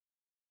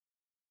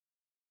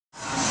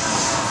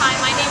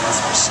is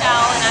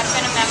Rochelle, and I've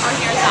been a member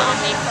here at the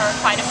Omni for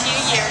quite a few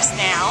years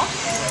now.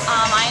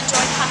 I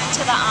enjoy coming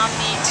to the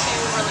Omni to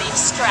relieve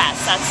stress.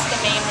 That's the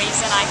main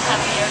reason I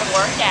come here to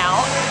work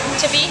out,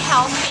 to be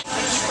healthy.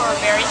 The people are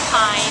very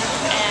kind,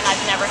 and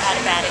I've never had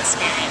a bad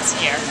experience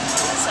here.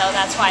 So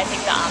that's why I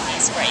think the Omni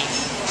is great.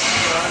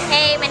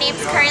 Hey, my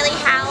name's Carly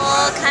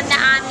Howell. Come to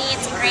Omni.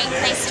 It's a great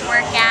place to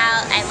work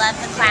out. I love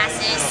the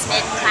classes,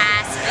 spin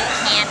class, boot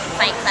camp,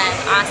 fight club.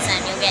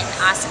 Awesome. You'll get in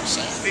awesome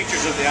shape. The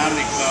features of the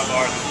Omni Club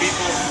are the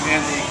people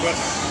and the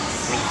equipment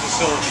for the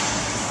facility.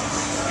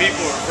 The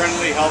people are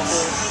friendly,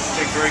 helpful,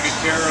 take very good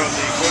care of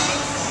the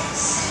equipment,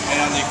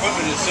 and the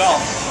equipment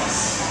itself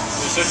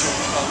is such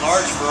a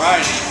large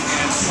variety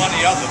and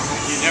plenty of them.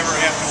 You never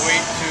have to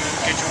wait to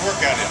get your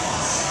workout in.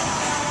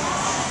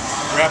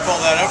 Wrap all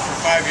that up for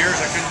 5 years,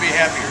 I couldn't be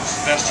happier. It's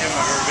the best gym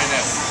I've ever been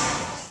in.